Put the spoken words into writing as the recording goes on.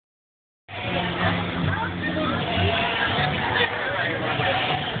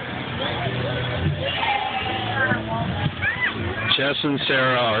Jess and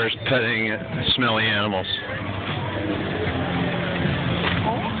Sarah are petting smelly animals.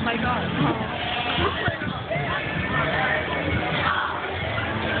 Oh my God.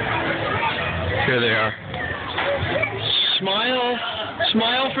 Here they are. Smile.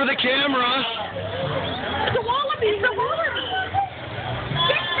 Smile for the camera. The wallaby, the wallaby.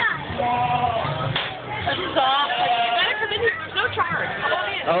 That's soft. You better come in here. There's no charge. Come on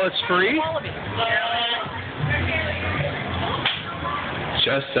in. Oh, it's free? Wallaby.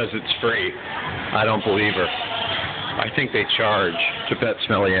 Jess says it's free. I don't believe her. I think they charge to pet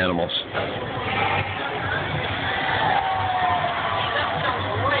smelly animals.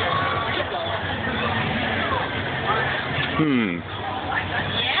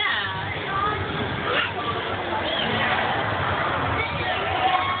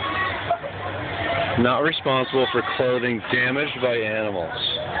 Not responsible for clothing damaged by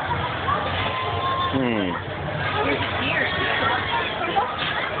animals.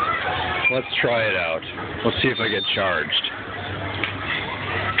 Let's try it out. Let's see if I get charged.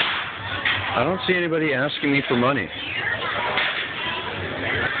 I don't see anybody asking me for money.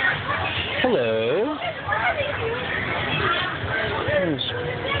 Hello.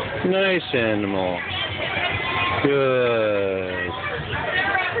 Nice animal. Good.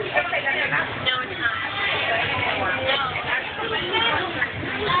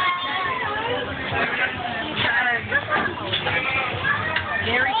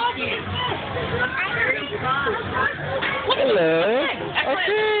 Very cute. Hello.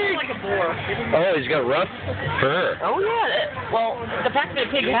 Okay. Like a boar. Oh, he's got rough fur. Oh yeah. Well, the fact that a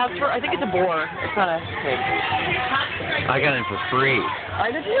pig has fur, I think it's a boar. It's not a pig. I got him for free.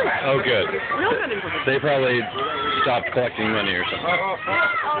 I did too. Oh, good. We all got him for free. They probably stopped collecting money or something.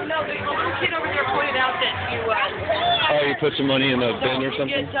 Oh no, the little kid over there pointed out that you. Oh, you put some money in a bin or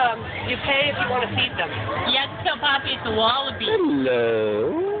something? You pay if you want to feed them. You have to tell Poppy it's a wallaby.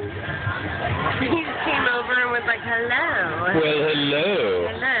 Hello. He just came over and was like, hello. Well,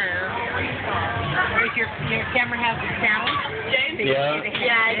 hello. Hello. Does your camera have the sound? Yeah.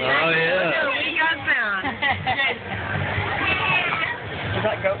 Yeah. Oh, yeah. No, we got sound. Does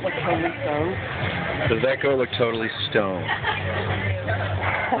that goat look totally stoned? Does that goat look totally stoned?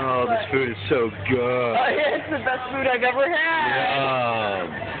 Oh, this food is so good. Oh, yeah, it's the best food I've ever had.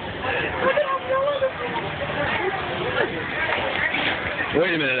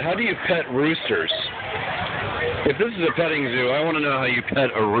 Wait a minute. How do you pet roosters? If this is a petting zoo, I want to know how you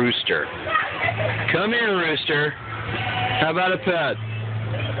pet a rooster. Come here, rooster. How about a pet?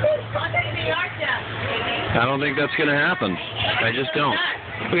 I don't think that's going to happen. I just don't.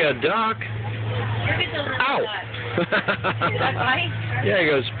 We got a duck. Ow! Yeah, he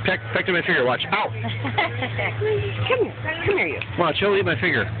goes, pecked at my finger. Watch. Ow! Come here, you. Watch, he'll eat my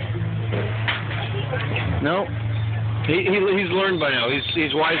finger. No. He's learned by now.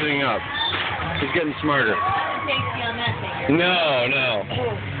 He's wisening up. He's getting smarter. No.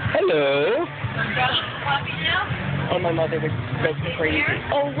 Hello. Oh, my mother would go crazy.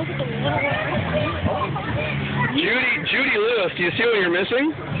 Oh, look at the little one. Judy Lewis, do you see what you're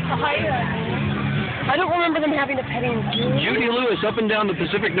missing? I don't remember them having a petting zoo. Judy Lewis up and down the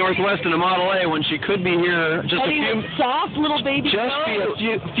Pacific Northwest in a Model A when she could be here just Petting a soft little baby goat.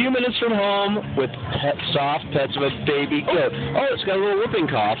 a few minutes from home with soft pets of a baby goat. Oh, it's got a little whooping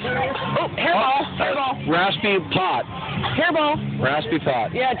cough. Oh, hairball. Hairball. Raspy pot. Hairball. Raspy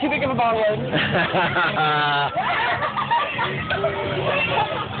pot. Yeah, too big of a bottle load.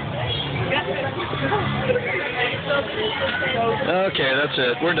 Okay, that's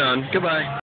it. We're done. Goodbye.